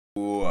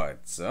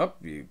What's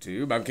up,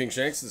 YouTube? I'm King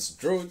Shanks, this is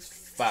Druid's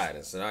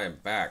Finest, and I am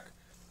back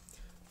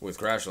with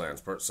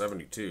Crashlands, part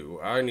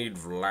 72. I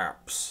need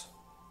laps.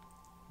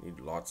 Need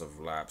lots of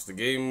laps. The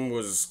game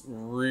was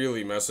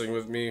really messing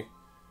with me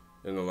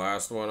in the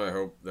last one. I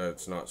hope that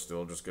it's not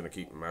still just going to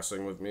keep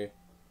messing with me.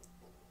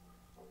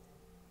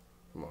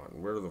 Come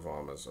on, where are the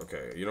vomits?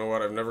 Okay, you know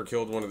what? I've never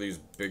killed one of these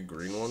big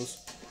green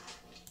ones.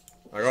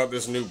 I got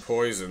this new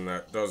poison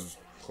that does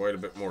quite a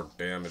bit more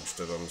damage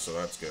to them, so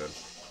that's good.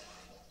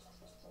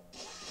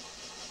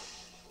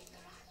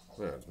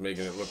 Yeah, it's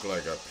making it look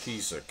like a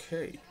piece of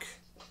cake.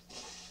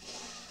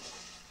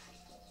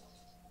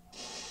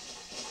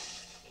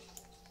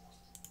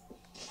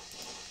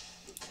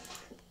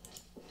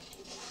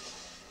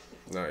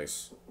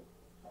 Nice.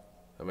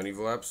 How many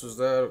laps was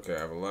that? Okay, I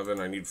have 11.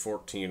 I need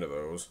 14 of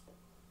those.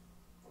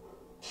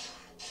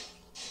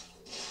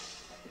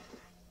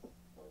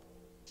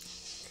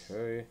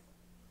 Okay.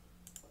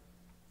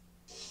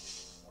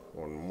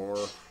 One more.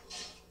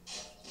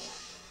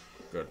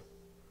 Good.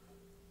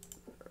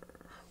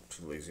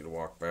 Too lazy to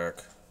walk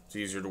back. It's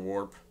easier to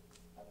warp.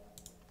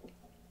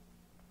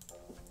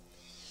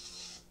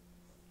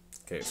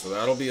 Okay, so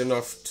that'll be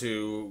enough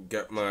to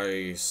get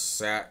my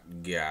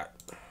Sat-Gat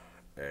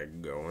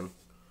egg going.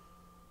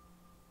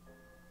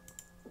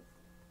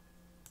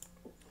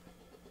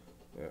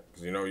 Yeah,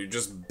 because you know, you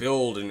just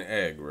build an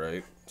egg,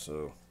 right?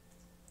 So...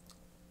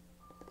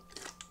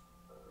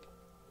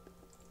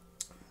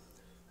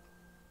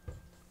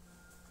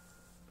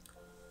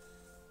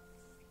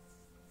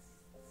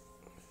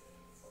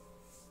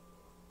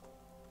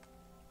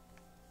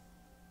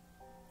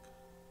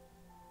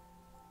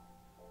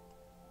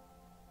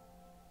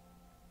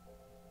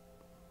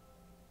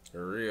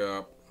 Hurry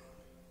up.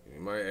 Give me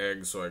my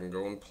egg so I can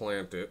go and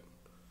plant it.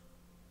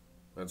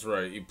 That's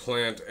right, you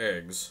plant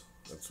eggs.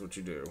 That's what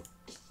you do.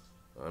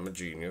 I'm a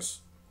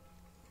genius.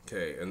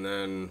 Okay, and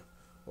then...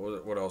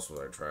 What else was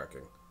I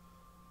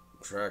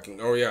tracking?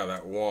 Oh yeah,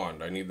 that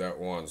wand. I need that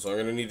wand. So I'm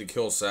going to need to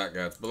kill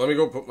Sat-Gats. But let me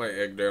go put my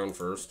egg down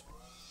first.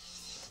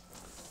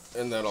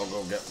 And then I'll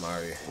go get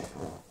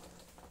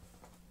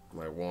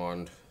my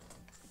wand.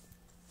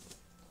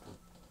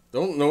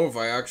 Don't know if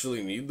I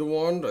actually need the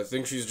wand. I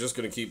think she's just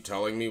going to keep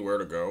telling me where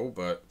to go,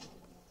 but...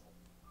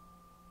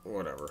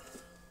 whatever.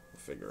 I'll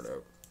figure it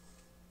out.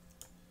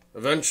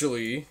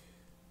 Eventually...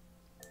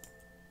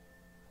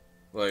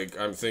 like,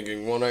 I'm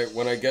thinking when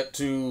I get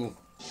to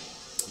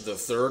the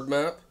third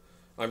map,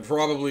 I'm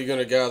probably going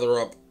to gather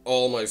up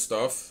all my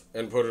stuff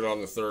and put it on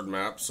the third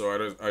map,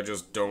 so I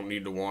just don't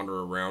need to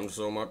wander around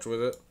so much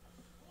with it.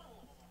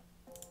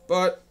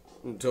 But,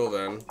 until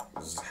then...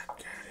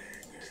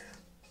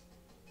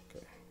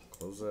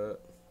 Close that.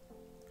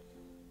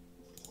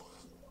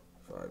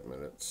 5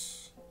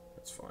 minutes.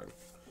 That's fine.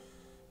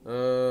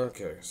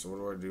 Okay, so what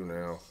do I do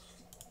now?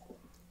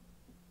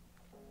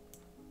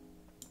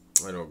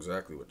 I know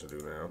exactly what to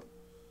do now.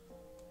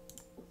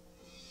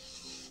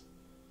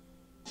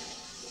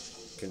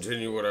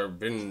 Continue what I've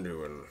been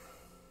doing.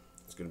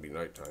 It's gonna be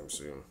nighttime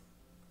soon.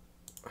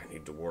 I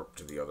need to warp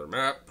to the other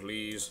map,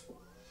 please.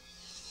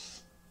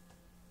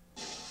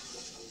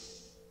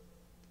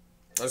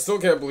 I still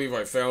can't believe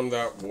I found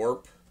that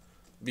warp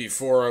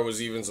before I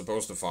was even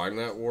supposed to find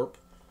that warp.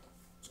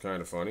 It's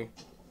kind of funny.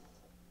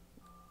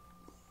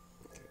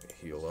 Okay,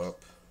 heal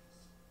up.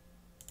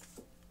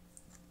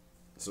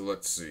 So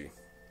let's see.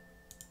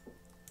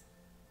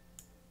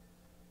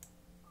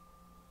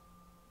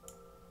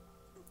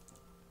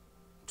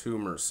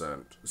 Tumor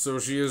scent. So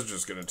she is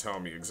just going to tell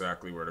me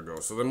exactly where to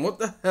go. So then what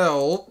the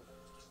hell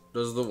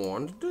does the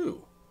wand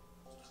do?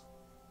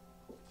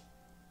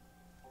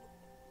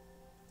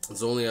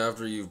 It's only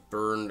after you've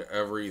burned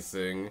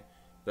everything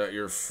that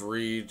you're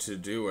free to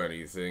do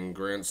anything.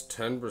 Grants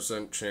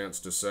 10% chance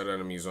to set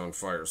enemies on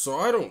fire. So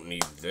I don't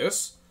need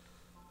this.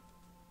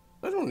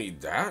 I don't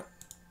need that.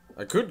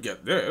 I could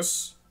get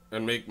this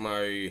and make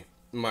my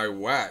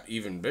wat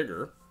even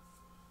bigger.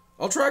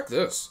 I'll track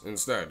this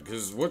instead,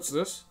 because what's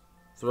this?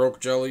 Throat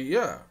jelly?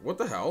 Yeah, what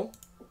the hell?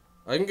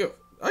 I can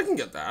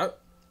get that.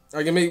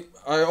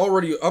 I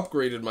already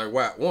upgraded my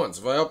wat once.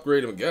 If I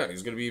upgrade him again,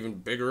 he's going to be even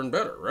bigger and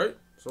better, right?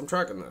 So I'm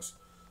tracking this.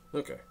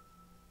 Okay.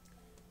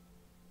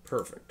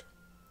 Perfect.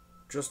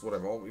 Just what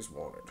I've always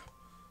wanted.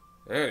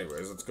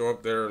 Anyways, let's go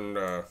up there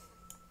and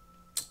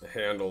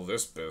handle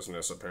this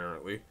business,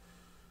 apparently.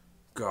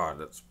 God,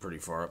 that's pretty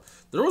far up.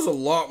 There was a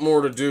lot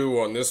more to do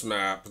on this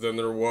map than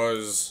there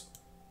was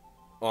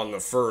on the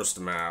first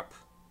map.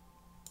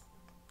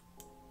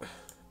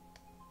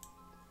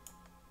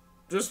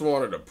 Just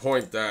wanted to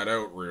point that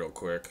out real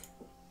quick.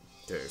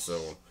 Okay,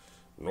 so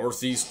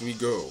northeast we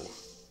go.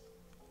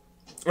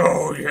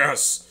 Oh,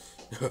 yes!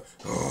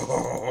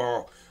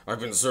 Oh, I've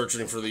been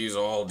searching for these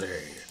all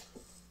day.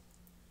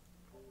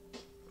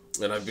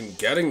 And I've been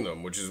getting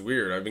them, which is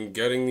weird. I've been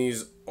getting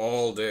these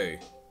all day.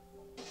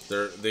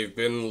 They've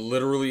been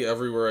literally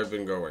everywhere I've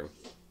been going.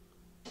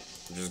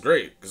 Which is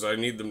great, because I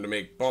need them to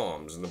make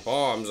bombs. And the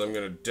bombs I'm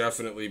going to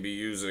definitely be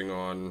using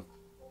on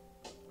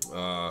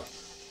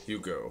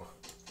Hugo.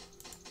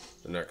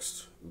 The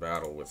next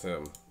battle with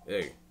him.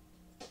 Hey,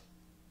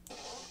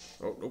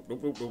 Oh, nope, nope,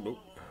 nope, nope, nope.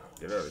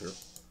 Get out of here.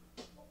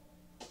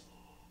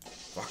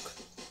 Fuck.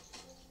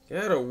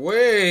 Get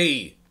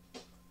away!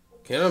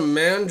 Can a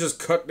man just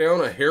cut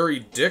down a hairy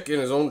dick in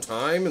his own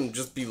time and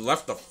just be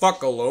left the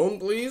fuck alone,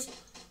 please?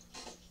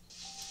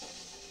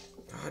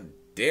 God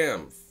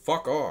damn,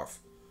 fuck off.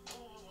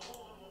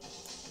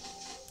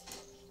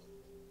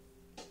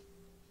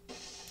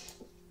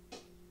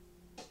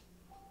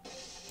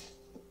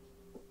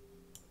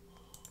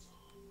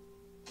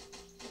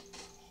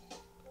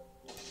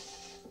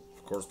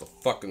 Of course, the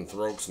fucking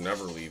throats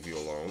never leave you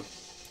alone.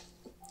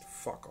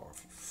 Fuck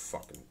off, you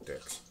fucking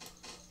dicks.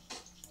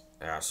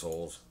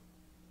 Assholes.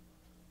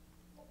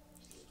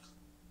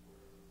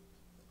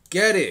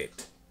 Get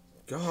it!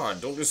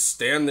 God, don't just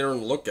stand there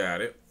and look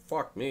at it.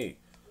 Fuck me.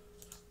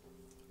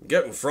 I'm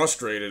getting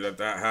frustrated at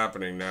that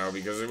happening now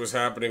because it was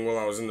happening while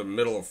I was in the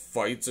middle of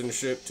fights and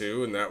shit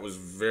too, and that was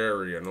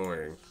very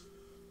annoying.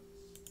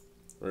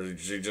 Where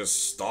she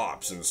just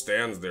stops and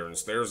stands there and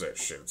stares at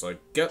shit. It's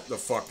like, get the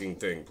fucking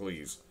thing,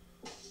 please.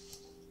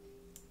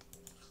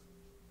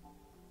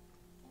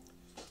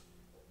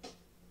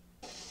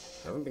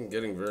 Haven't been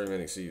getting very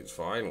many seeds.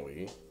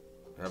 Finally.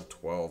 I have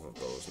 12 of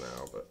those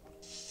now, but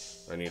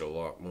I need a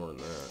lot more than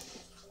that.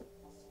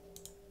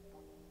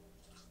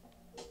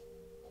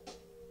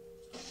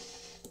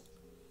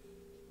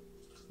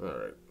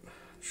 Alright.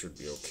 Should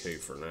be okay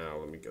for now.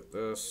 Let me get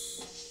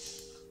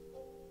this.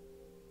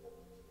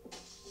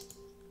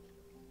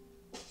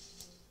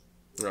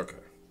 Okay.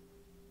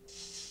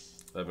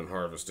 I've been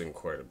harvesting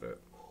quite a bit.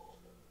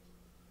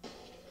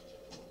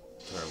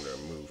 Time to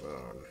move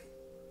on.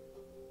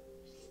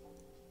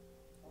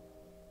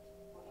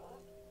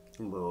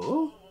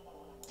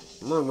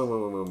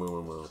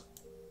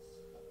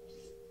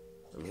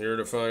 I'm here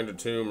to find a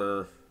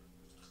tumor.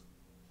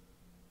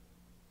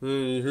 Hey,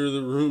 you hear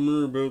the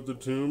rumor about the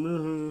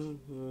tumor?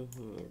 Oh,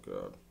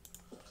 God.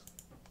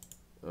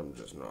 I'm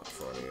just not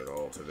funny at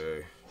all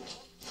today.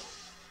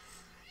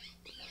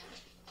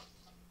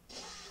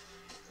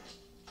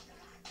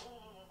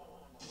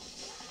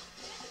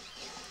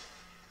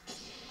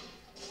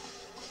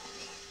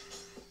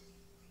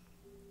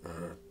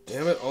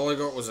 Damn it, all I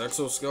got was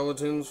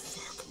exoskeletons?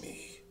 Fuck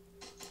me.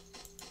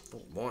 I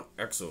don't want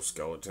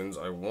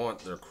exoskeletons. I want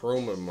their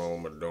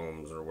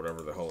chromomodomes, or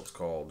whatever the hell it's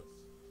called.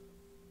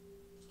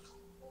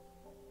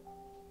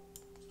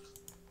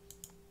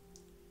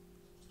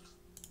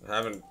 I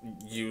haven't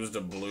used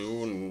a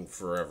blue in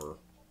forever.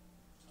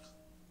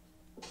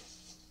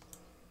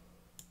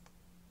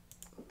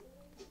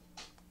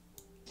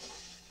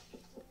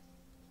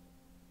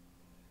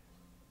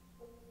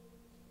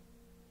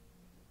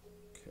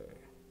 Okay.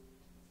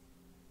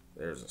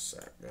 There's a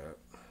Satgat.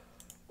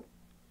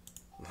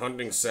 I'm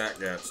hunting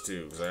Satgats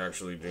too, because I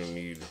actually do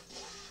need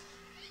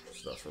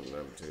stuff from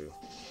them too.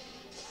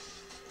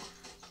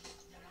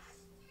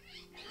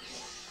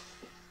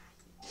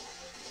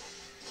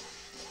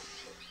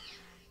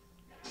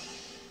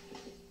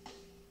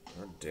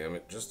 God damn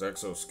it, just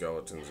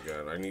exoskeletons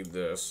again. I need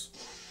this.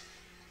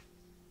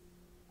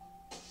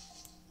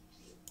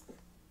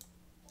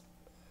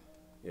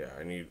 Yeah,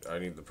 I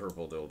need the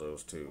purple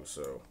dildos too,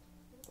 so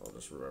I'll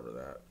just remember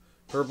that.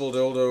 Purple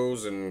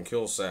dildos and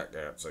kill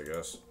Satgats, I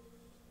guess.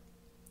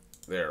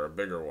 There, a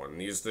bigger one.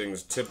 These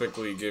things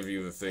typically give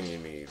you the thing you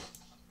need.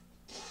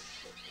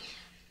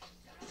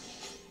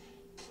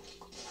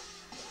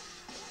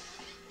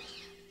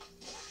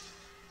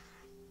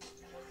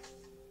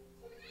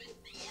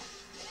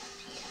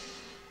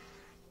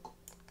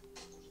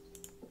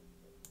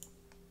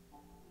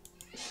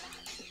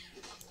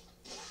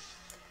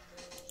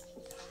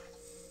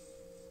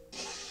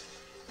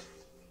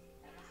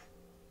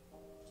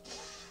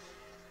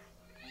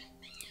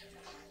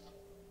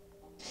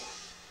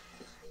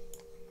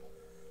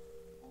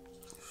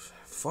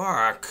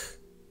 Fuck.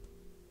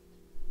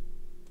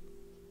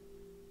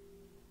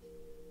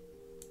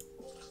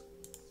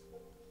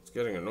 It's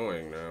getting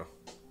annoying now.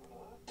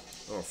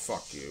 Oh,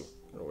 fuck you.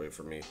 Get away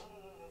from me.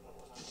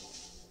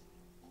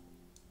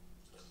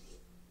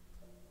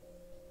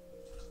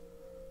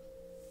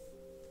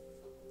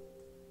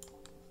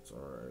 It's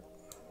alright.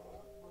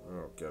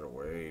 Oh, get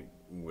away,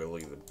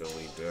 Willie the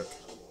Billy Dick.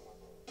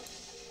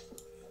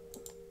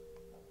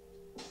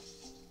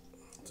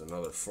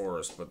 Another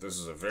forest, but this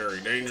is a very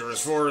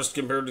dangerous forest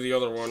compared to the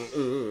other one.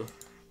 Ooh.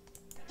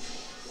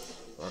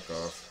 Fuck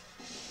off.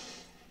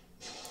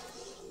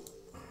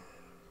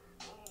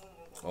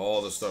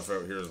 All the stuff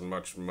out here is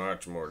much,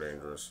 much more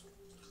dangerous.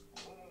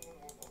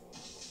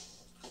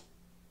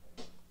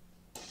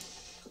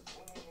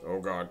 Oh,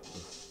 God.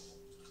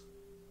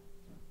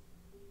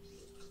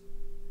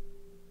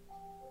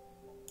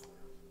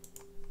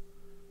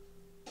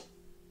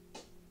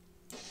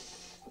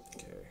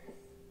 Okay.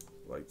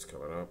 Lights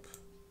coming up.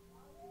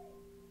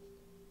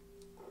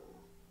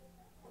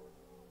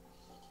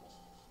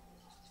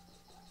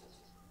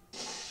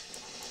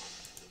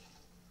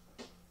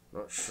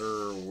 Not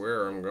sure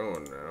where I'm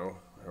going now.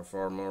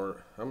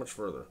 How much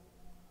further?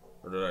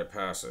 Or did I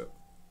pass it?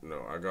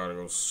 No, I gotta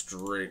go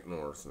straight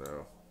north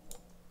now.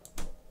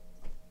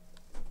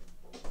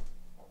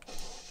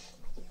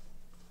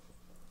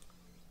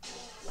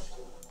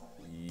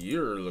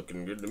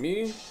 looking good to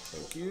me.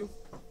 Thank you.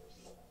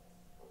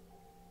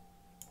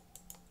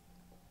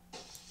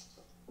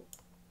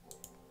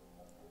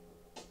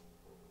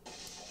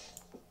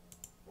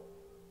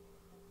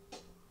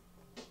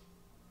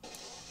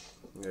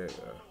 Yeah.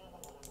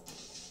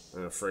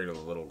 I'm afraid of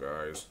the little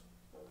guys.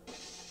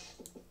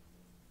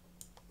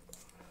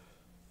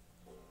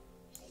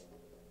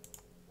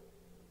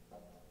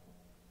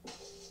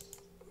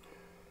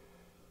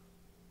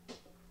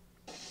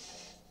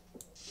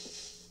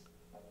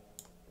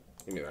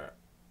 Give me that.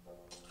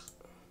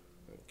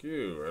 Thank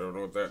you. I don't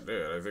know what that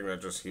did. I think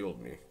that just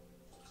healed me.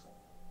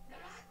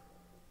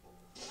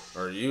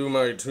 Are you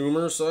my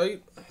tumor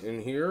site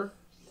in here?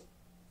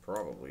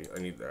 Probably. I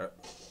need that.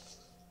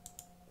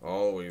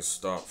 Always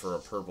stop for a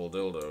purple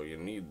dildo. You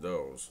need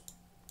those.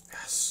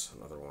 Yes,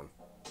 another one.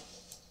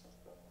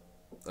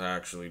 I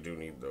actually do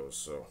need those,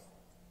 so.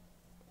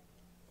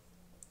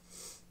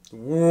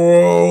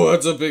 Whoa,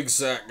 that's a big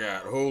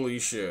Satgat. Holy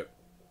shit.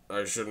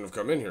 I shouldn't have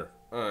come in here.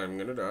 I'm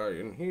gonna die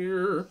in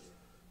here.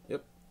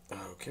 Yep.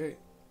 Okay.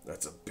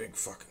 That's a big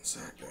fucking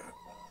Satgat.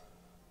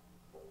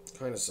 What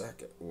kind of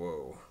Satgat?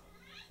 Whoa.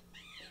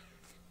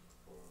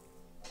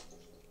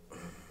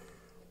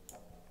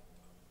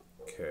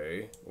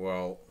 Okay.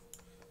 Well,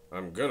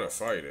 I'm gonna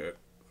fight it.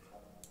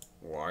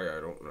 Why,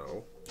 I don't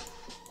know.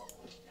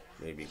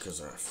 Maybe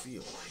because I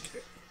feel like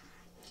it.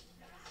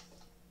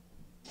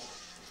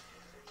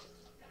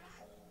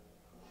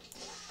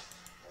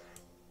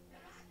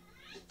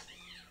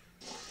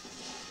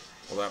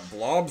 Well, that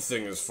blob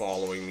thing is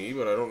following me,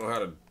 but I don't know how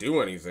to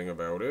do anything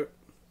about it.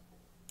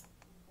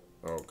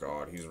 Oh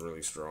god, he's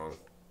really strong.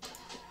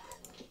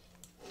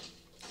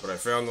 But I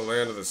found the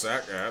land of the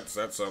Satgats,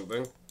 that's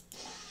something.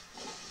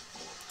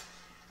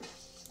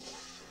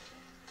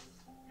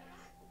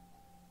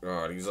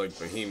 God, he's like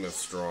behemoth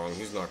strong.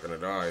 He's not gonna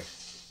die.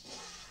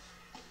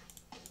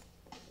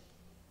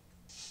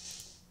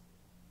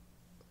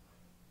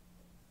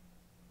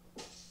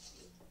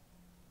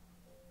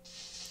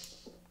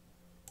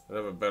 I'd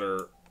have a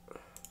better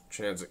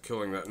chance at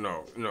killing that.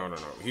 No.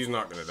 He's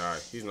not gonna die.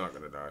 He's not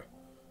gonna die.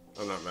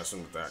 I'm not messing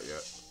with that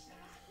yet.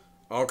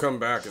 I'll come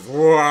back as...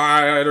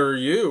 What are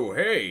you?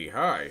 Hey,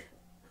 hi.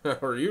 How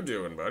are you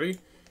doing, buddy?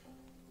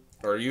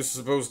 Are you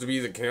supposed to be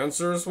the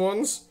cancerous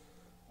ones?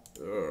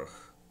 Ugh.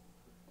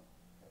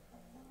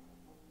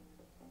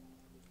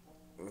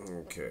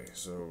 Okay,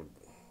 so...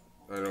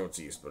 I know it's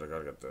east, but I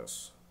gotta get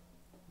this.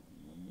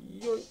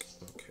 Yoink.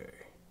 Okay.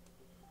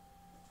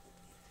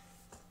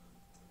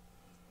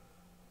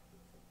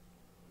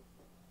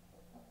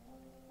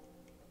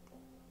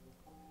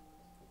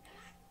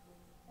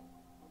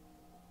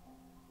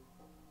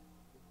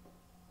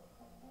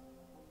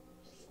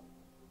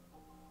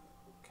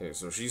 Okay,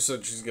 so she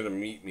said she's gonna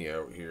meet me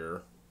out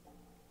here.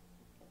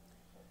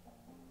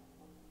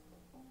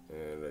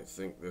 And I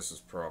think this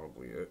is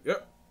probably it.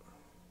 Yep.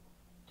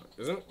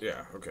 Isn't it?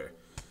 Yeah, okay.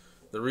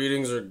 The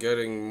readings are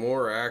getting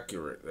more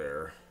accurate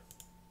there.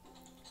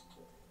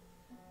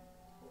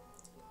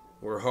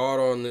 We're hot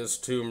on this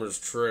tumor's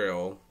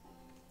trail.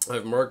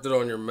 I've marked it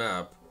on your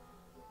map.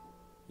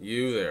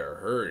 You there,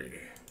 hurry.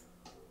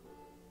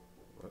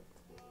 What?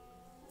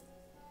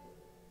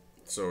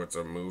 So it's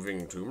a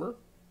moving tumor?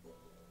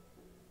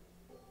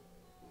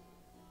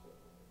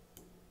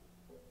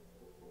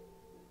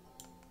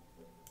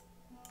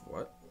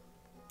 What?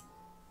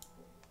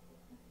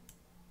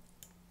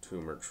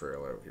 Tumor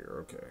trail out here,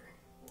 okay.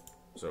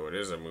 So it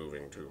is a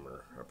moving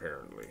tumor,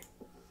 apparently.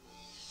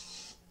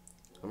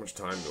 How much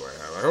time do I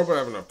have? I hope I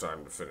have enough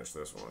time to finish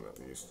this one, at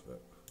least.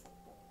 But...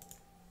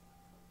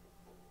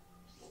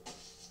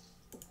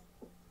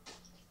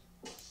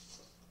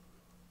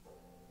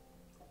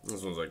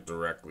 This one's like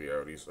directly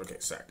out east. Okay,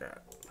 Satgat.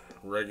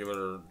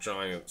 Regular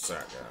giant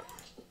Satgat.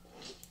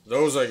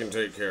 Those I can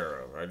take care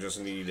of. I just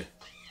need...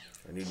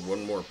 I need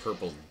one more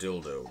purple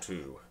dildo,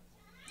 too.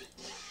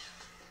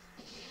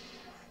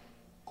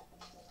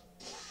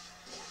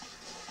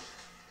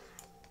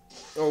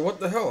 Oh, what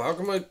the hell? How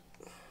come I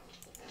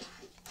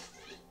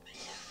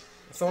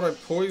thought I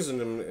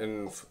poisoned him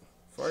and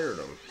fired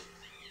him.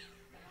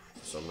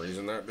 For some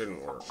reason that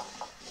didn't work.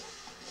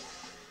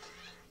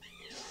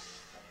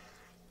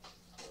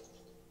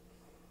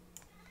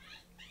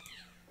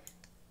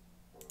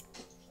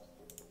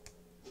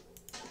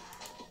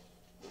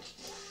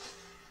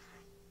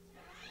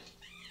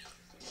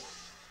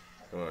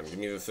 Come on, give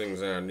me the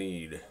things I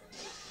need.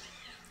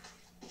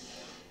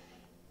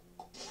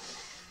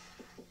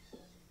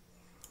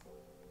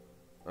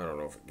 I don't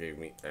know if it gave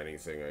me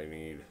anything I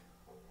need.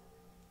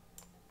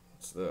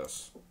 What's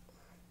this?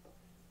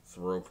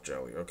 Throat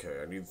jelly.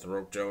 Okay, I need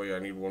throat jelly. I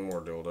need one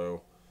more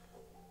dildo.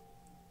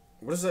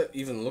 What is that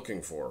even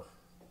looking for?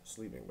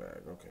 Sleeping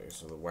bag. Okay,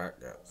 so the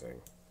whack-gat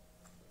thing.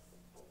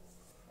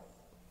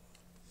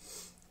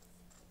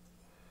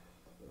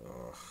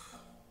 Ugh.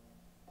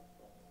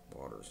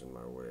 Water's in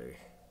my way.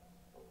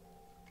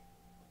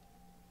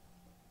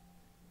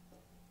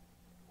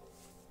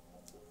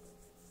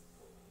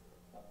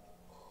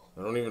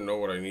 I don't even know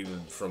what I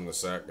needed from the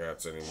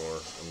Satgats anymore.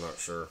 I'm not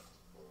sure.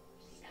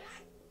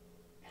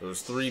 There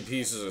was 3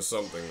 pieces of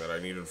something that I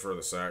needed for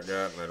the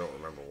Satgat, and I don't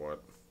remember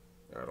what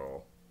at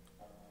all.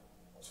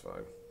 It's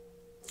fine.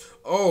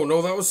 Oh,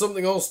 no, that was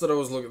something else that I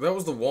was looking... That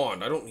was the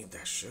wand. I don't need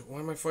that shit. Why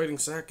am I fighting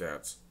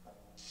Satgats?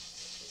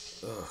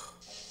 Ugh.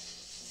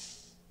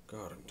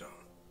 God, I'm dumb.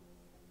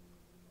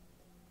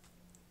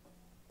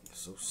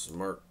 So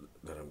smart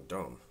that I'm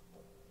dumb.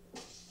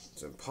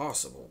 It's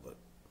impossible, but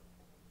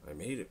I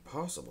made it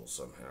possible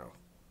somehow.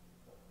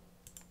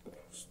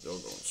 Still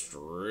going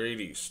straight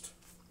east.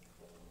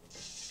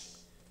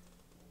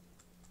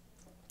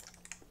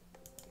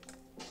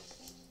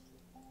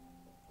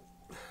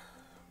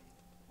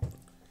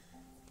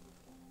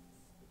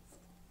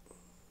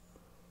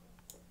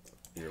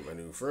 You're my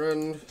new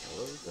friend.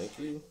 Hello, thank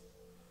you.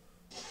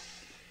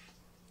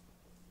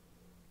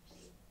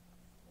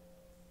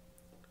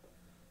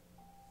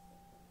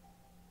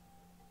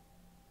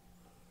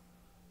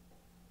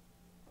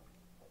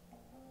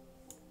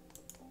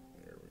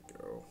 There we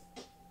go.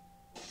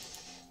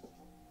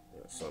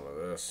 Got some of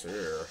this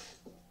here.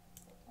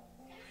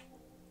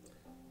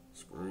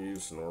 Screw you,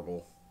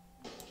 Snorble.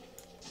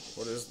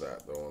 What is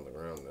that, though, on the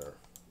ground there?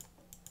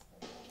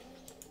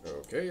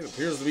 Okay, it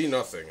appears to be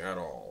nothing at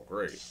all.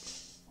 Great.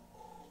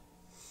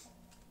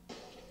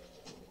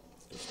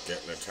 Just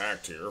getting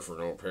attacked here for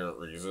no apparent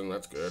reason.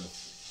 That's good.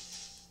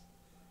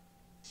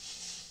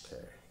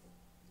 Okay.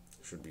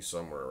 Should be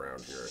somewhere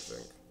around here, I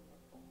think.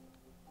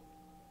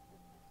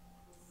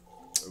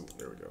 Oh,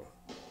 there we go.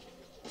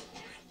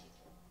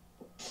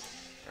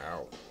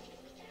 Ow.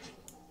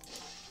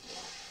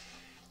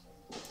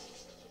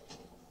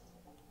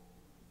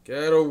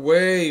 Get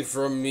away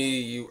from me,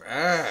 you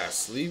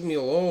ass! Leave me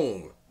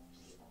alone.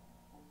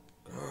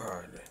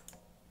 God.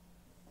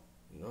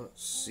 You not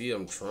see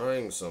I'm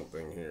trying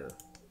something here.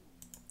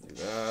 Do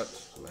that.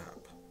 Map.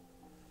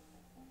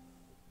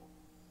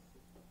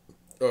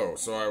 Oh,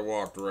 so I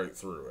walked right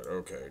through it.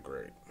 Okay,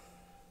 great.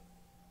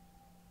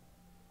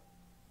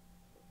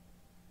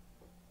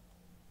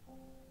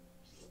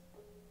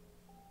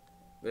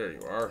 There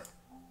you are.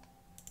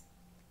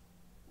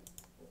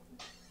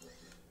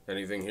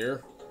 Anything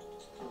here?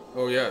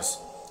 Oh, yes.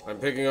 I'm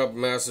picking up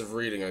massive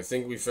reading. I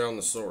think we found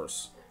the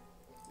source.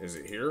 Is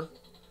it here?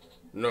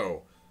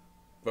 No.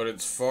 But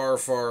it's far,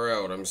 far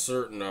out. I'm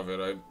certain of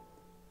it. I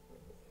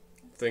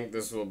think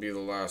this will be the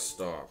last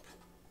stop.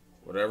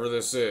 Whatever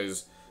this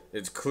is,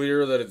 it's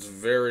clear that it's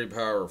very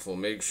powerful.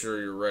 Make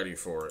sure you're ready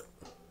for it.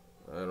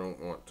 I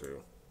don't want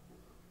to.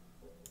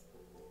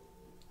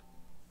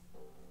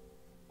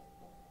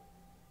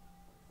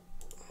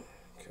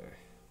 Okay.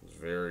 It's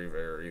very,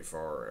 very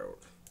far out.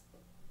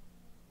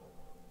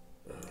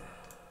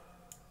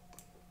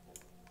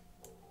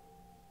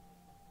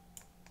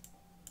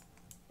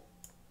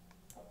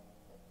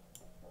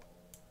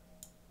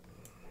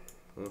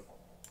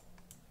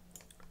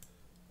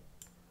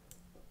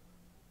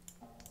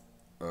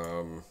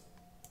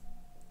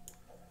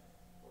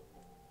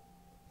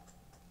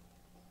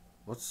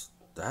 What's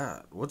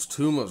that? What's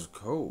Tuma's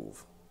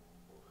Cove?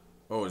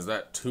 Oh, is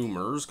that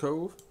Tumor's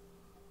Cove?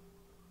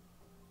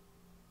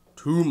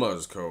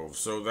 Tuma's Cove.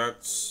 So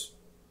that's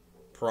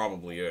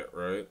probably it,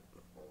 right?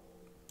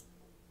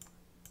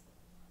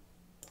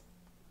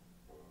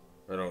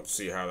 I don't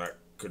see how that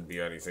could be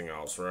anything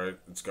else, right?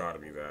 It's got to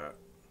be that.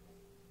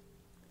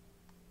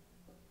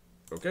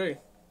 Okay.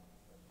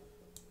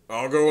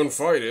 I'll go and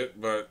fight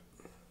it, but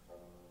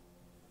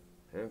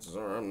chances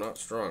are I'm not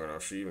strong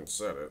enough. She even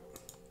said it.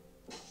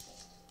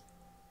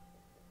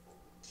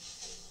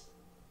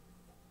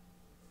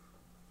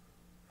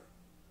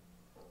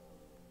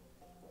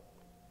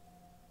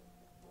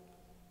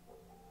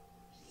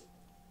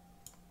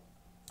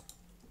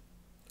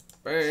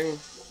 Bang!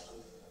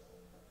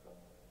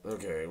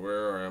 Okay,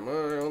 where am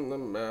I on the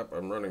map?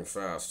 I'm running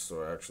fast,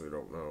 so I actually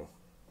don't know.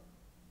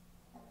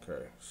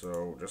 Okay,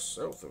 so just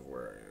south of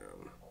where I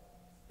am.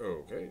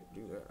 Okay,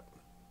 do that.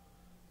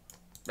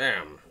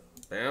 Bam!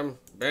 Bam!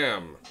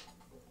 Bam!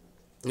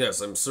 Yes,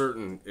 I'm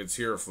certain it's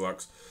here,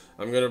 Flux.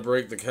 I'm gonna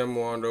break the chem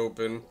wand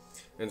open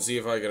and see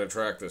if I can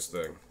attract this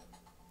thing.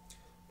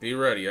 Be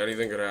ready,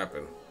 anything could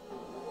happen.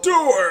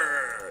 Do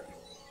it!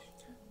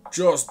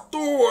 Just do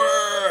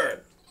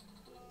it!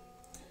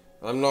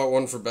 I'm not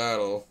one for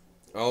battle.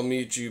 I'll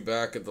meet you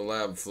back at the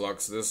lab,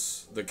 Flux.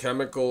 The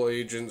chemical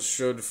agents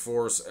should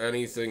force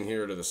anything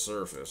here to the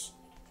surface.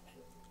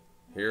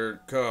 Here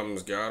it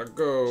comes. Gotta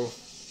go.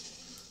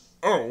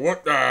 Oh,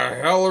 what the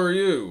hell are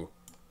you?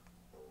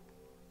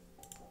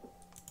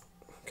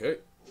 Okay.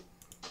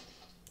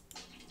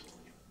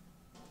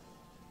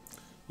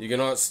 You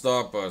cannot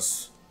stop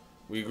us.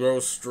 We grow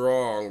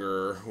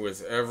stronger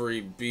with every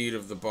beat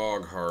of the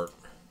bog heart.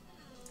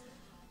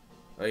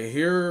 I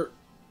hear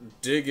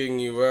digging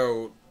you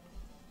out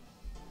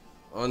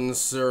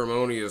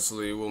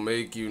unceremoniously will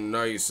make you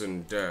nice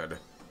and dead.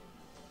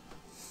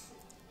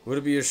 Would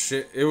it be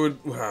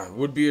a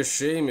would be a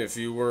shame if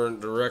you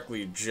weren't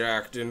directly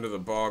jacked into the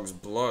bog's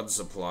blood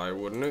supply,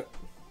 wouldn't it?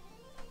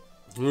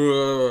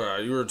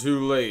 You are too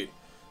late,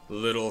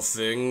 little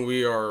thing.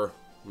 We are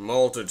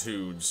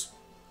multitudes.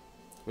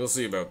 We'll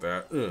see about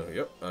that.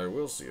 Yep, I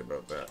will see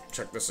about that.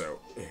 Check this out.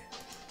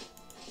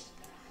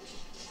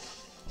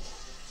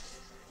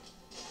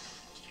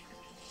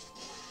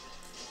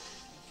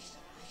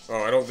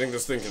 Oh, I don't think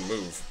this thing can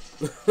move.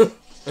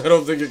 I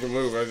don't think it can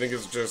move. I think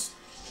it's just...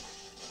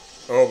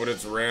 Oh, but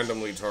it's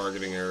randomly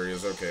targeting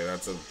areas. Okay,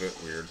 that's a bit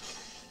weird.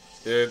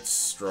 It's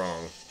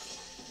strong.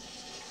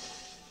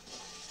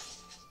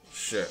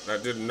 Shit,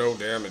 that did no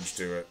damage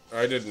to it.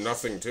 I did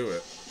nothing to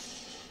it.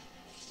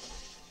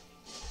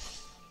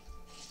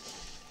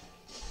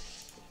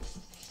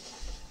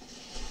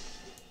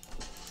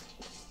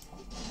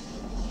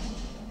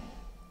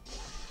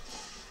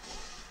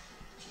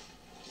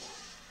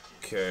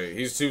 Okay,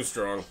 he's too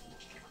strong.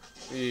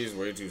 He's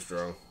way too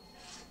strong.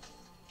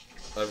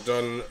 I've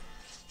done...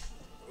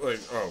 Like,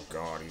 oh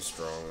god, he's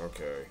strong.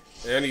 Okay.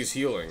 And he's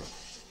healing.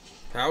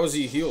 How is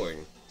he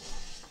healing?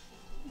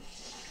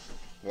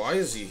 Why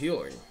is he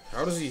healing?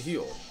 How does he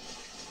heal?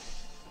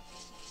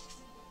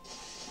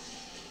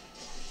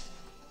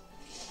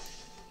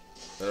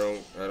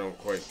 I don't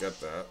quite get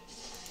that.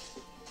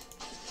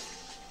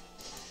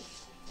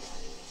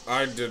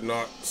 I did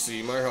not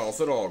see my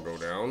health at all go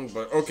down,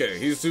 but okay,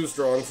 he's too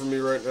strong for me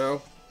right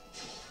now.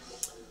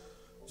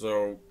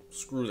 So,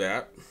 screw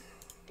that.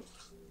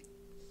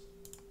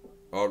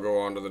 I'll go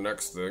on to the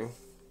next thing.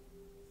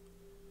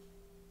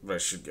 But I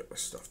should get my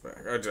stuff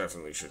back. I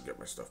definitely should get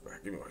my stuff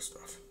back. Give me my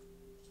stuff.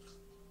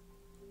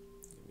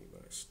 Give me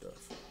my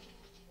stuff.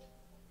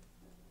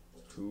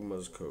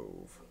 Tuma's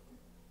Cove.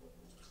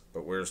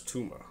 But where's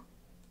Tuma?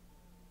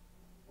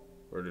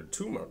 Where did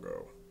Tuma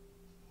go?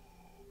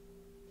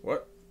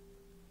 What?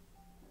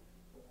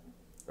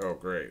 Oh,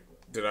 great.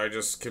 Did I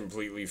just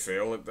completely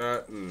fail at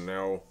that? And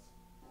now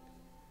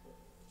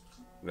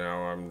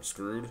I'm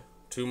screwed?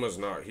 Tuma's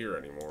not here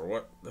anymore.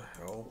 What the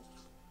hell?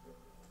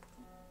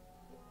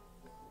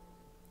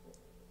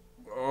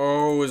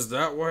 Oh, is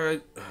that why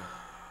I...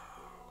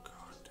 Oh,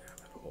 god damn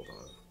it. Hold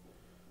on.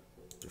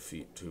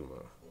 Defeat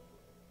Tuma.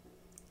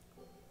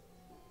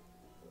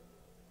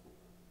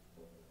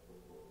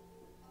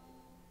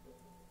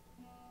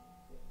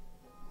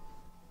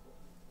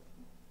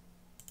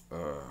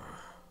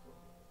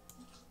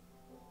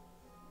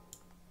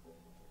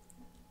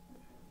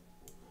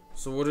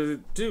 So what did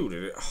it do?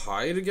 Did it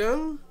hide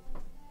again?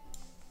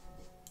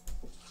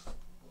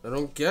 I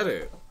don't get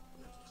it.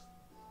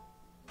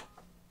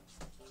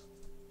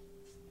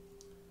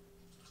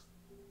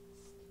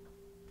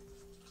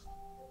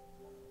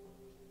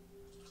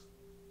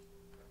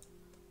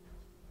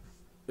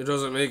 It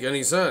doesn't make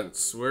any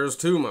sense. Where's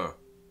Tuma?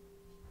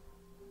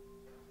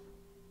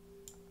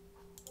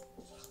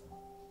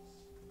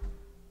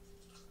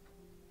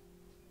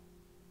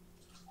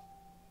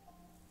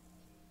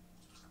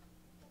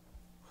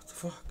 What the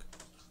fuck?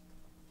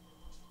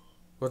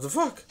 What the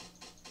fuck?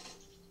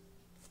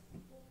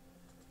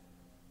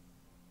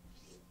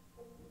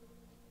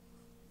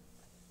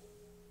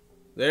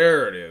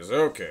 There it is.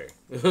 Okay.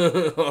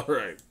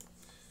 Alright.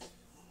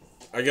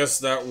 I guess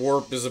that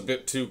warp is a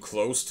bit too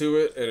close to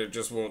it, and it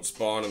just won't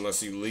spawn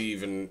unless you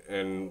leave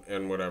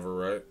and whatever,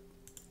 right?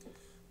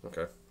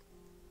 Okay.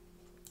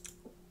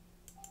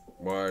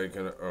 Why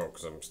can I... Oh,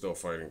 because I'm still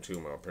fighting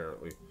Tuma,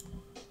 apparently.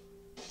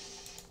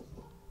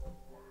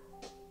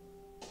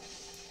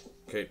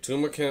 Okay,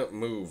 Tuma can't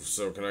move,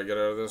 so can I get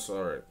out of this?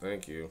 Alright,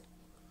 thank you.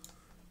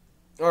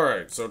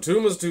 Alright, so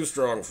Tuma's too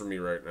strong for me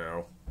right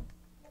now.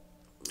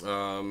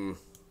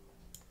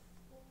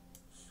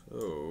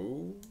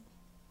 So...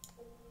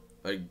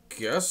 I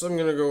guess I'm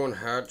gonna go and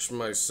hatch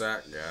my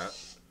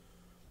Satgat.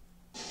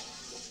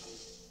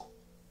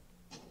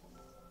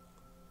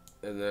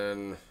 And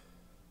then...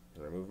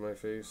 Can I move my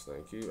face?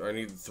 Thank you. I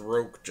need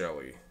Throke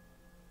Jelly.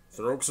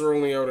 Throkes are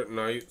only out at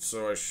night,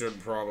 so I should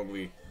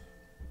probably...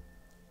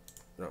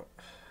 No.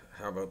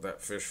 How about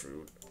that fish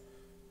food?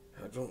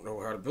 I don't know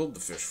how to build the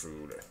fish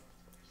food.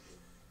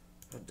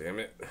 God damn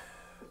it.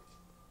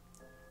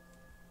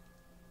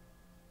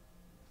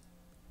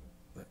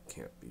 That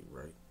can't be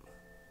right.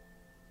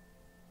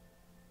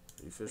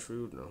 Are you fish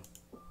food? No.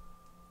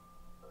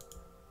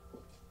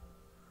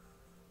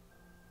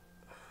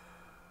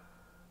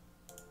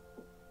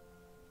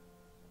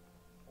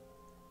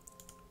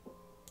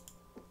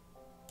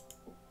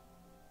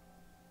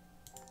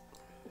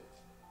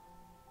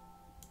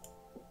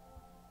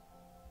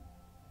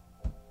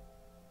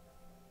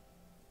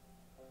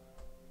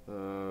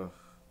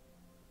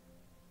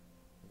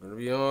 I'm gonna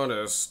be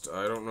honest,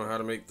 I don't know how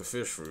to make the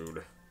fish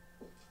food.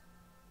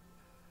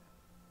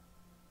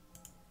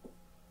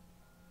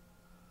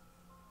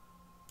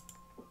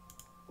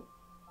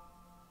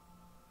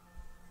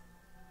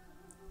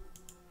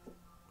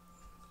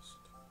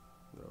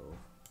 No.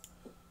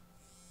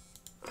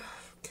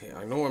 Okay,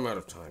 I know I'm out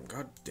of time.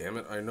 God damn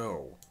it, I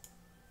know.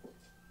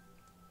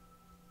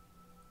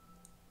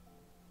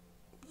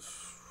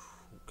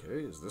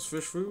 Okay, is this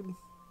fish food?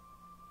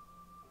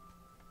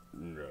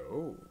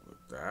 No,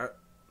 but that...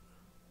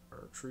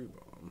 Archery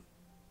bomb.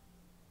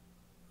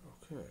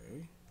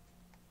 Okay.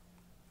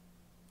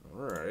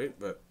 Alright,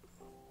 but...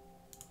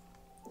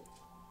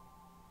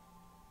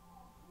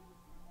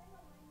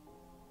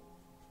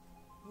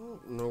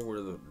 don't know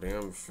where the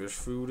damn fish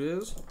food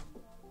is.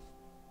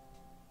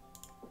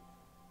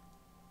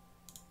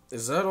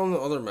 Is that on the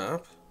other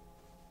map?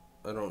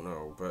 I don't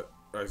know, but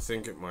I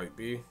think it might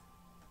be.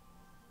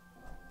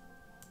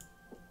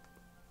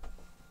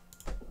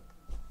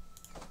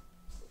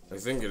 I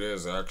think it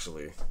is,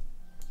 actually.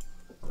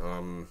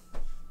 And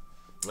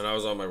I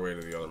was on my way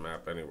to the other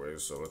map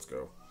anyways, so let's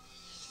go.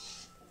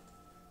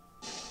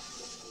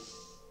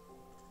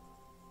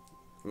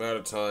 I'm out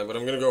of time, but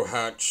I'm gonna go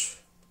hatch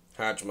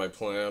my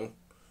plan.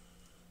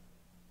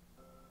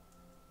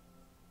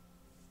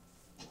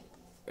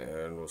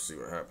 And we'll see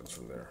what happens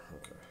from there.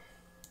 Okay.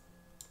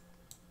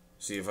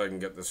 See if I can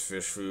get this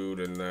fish food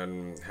and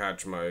then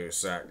hatch my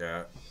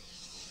satgat.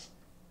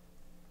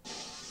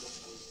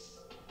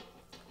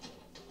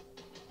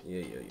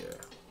 Yeah.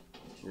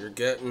 You're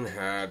getting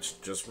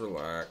hatched, just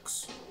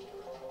relax.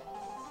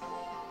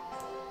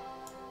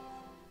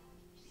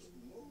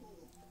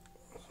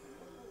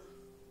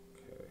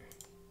 Okay.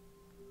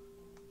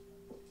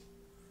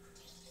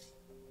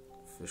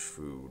 Fish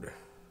food.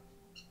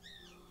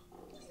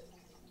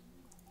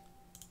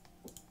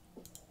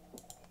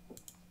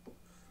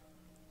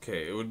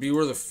 Okay, it would be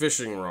where the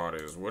fishing rod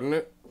is, wouldn't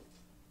it?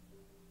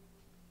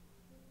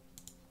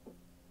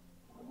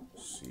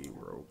 Sea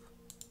rope.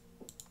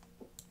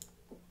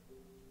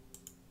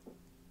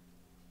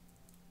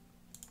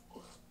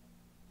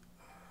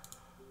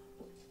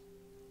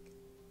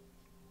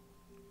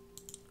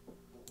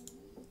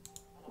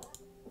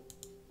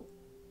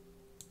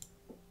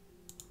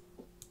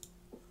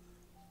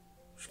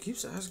 She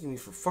keeps asking me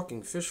for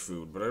fucking fish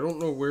food, but I don't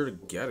know where to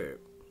get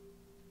it.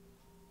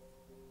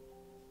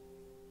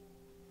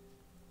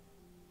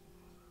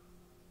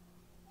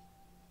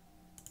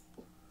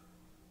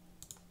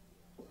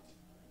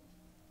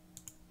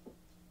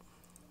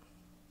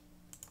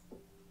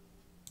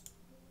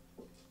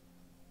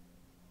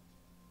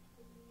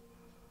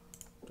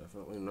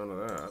 Definitely none of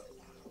that.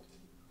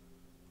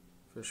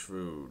 Fish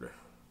food.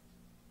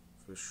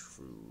 Fish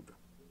food.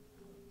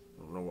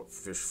 I don't know what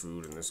fish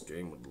food in this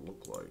game would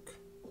look like.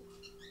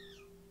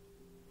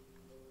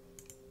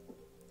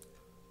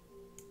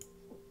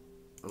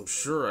 I'm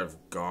sure I've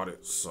got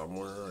it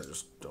somewhere, I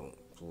just don't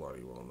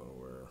bloody well know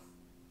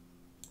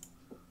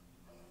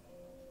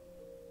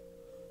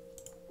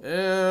where.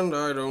 And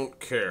I don't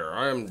care.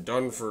 I am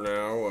done for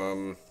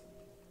now.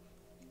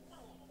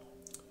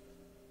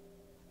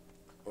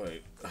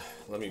 Wait,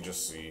 let me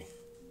just see.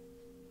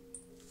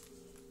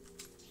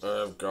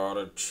 I've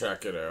gotta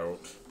check it out.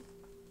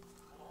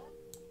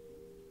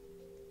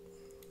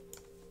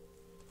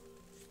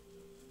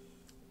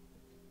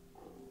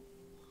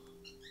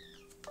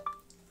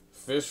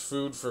 Fish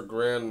food for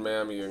Grand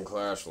Mammy in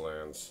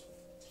Crashlands.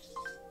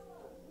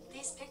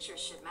 These pictures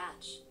should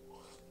match.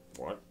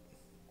 What?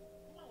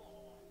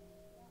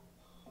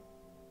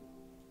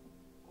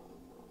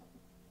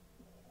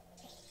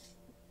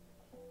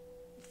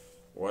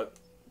 What?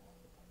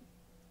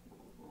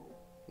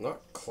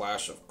 Not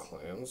Clash of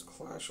Clans,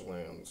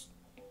 Crashlands.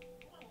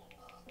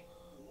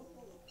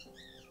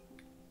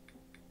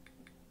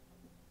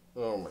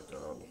 Oh my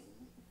god.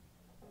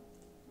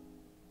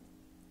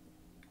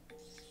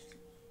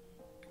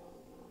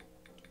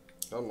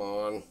 Come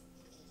on.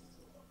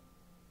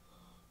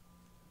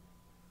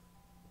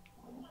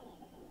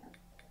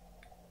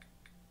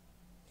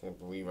 Can't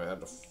believe I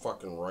had to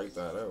fucking write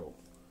that out.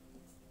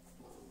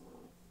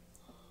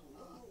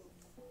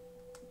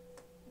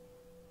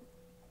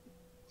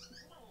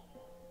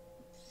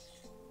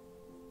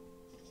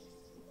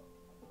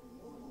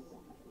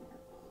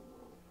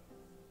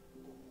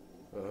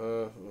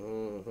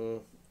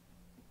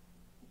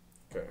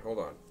 Okay, hold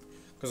on.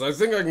 Because I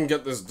think I can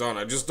get this done.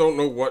 I just don't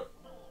know what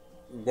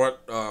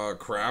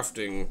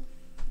crafting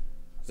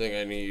thing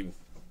I need.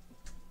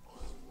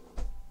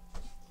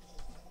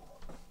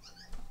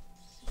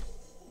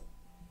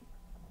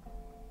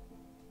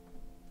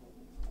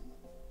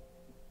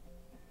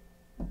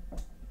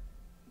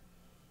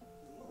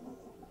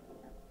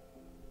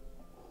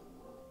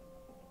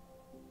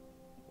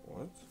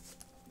 What?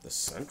 The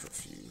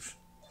centrifuge?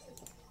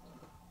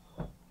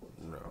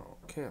 No,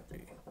 can't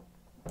be.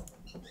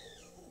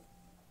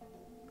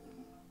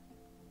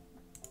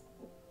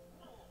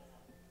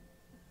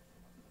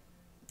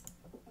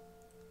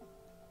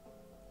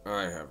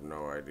 I have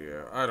no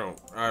idea. I don't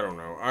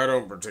know. I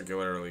don't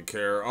particularly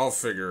care. I'll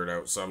figure it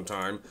out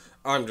sometime.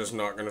 I'm just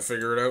not gonna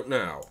figure it out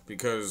now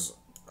because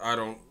I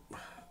don't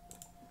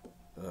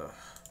have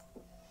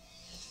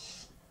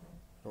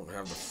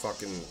the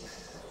fucking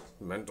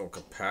mental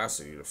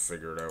capacity to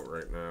figure it out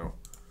right now.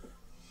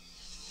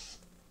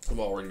 I've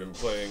already been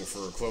playing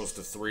for close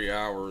to 3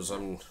 hours.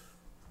 I'm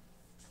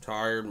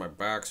tired. My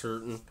back's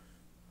hurting.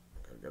 I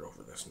gotta get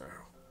over this now.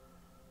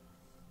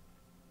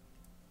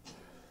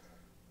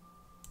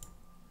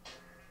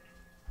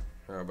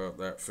 How about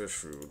that fish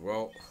food?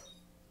 Well,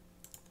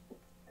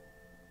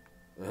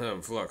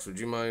 Flux, would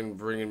you mind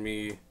bringing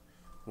me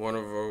one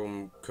of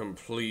them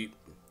complete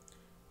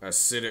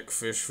acidic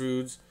fish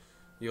foods?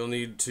 You'll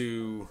need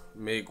to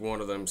make one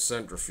of them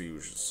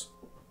centrifuges.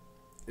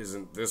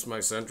 Isn't this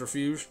my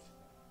centrifuge?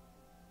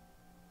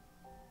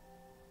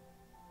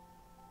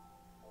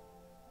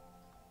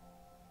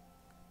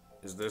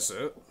 Is this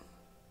it?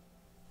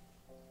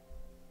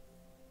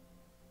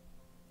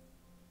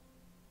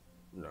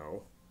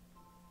 No.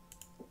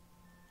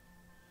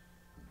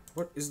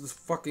 What is the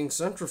fucking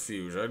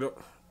centrifuge? I don't...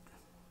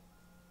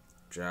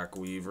 Jack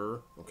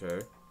Weaver.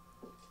 Okay.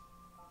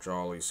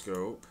 Jolly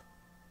Scope.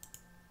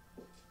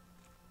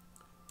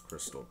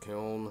 Crystal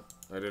Kiln.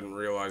 I didn't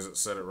realize it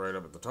set it right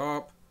up at the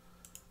top.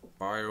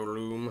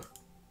 Bioloom.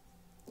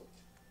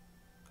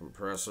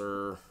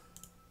 Compressor.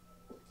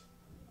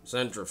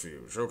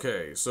 Centrifuge.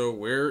 Okay, so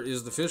where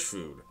is the fish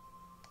food?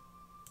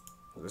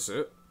 Is this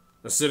it?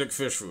 Acidic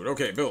fish food.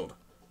 Okay, build.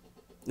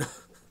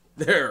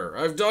 There,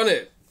 I've done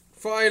it!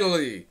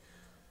 Finally!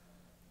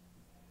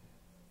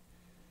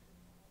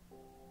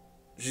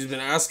 She's been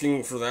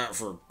asking for that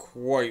for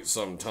quite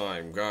some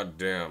time. God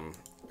damn.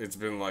 It's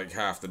been like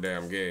half the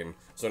damn game.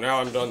 So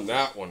now I'm done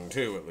that one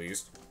too, at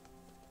least.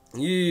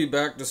 Yee,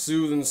 back to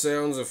soothing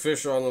sounds of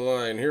fish on the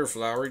line. Here,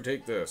 Flowery,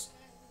 take this.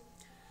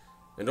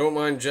 And don't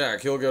mind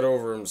Jack, he'll get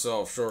over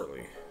himself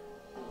shortly.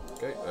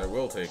 Okay, I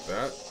will take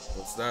that.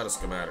 What's that a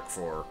schematic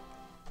for?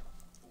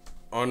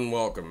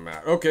 Unwelcome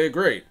mat. Okay,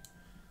 great.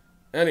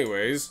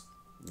 Anyways,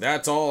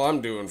 that's all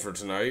I'm doing for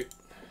tonight.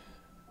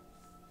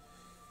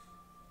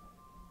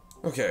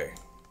 Okay,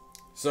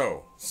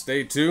 so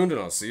stay tuned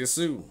and I'll see you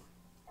soon.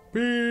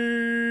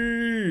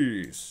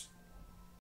 Peace!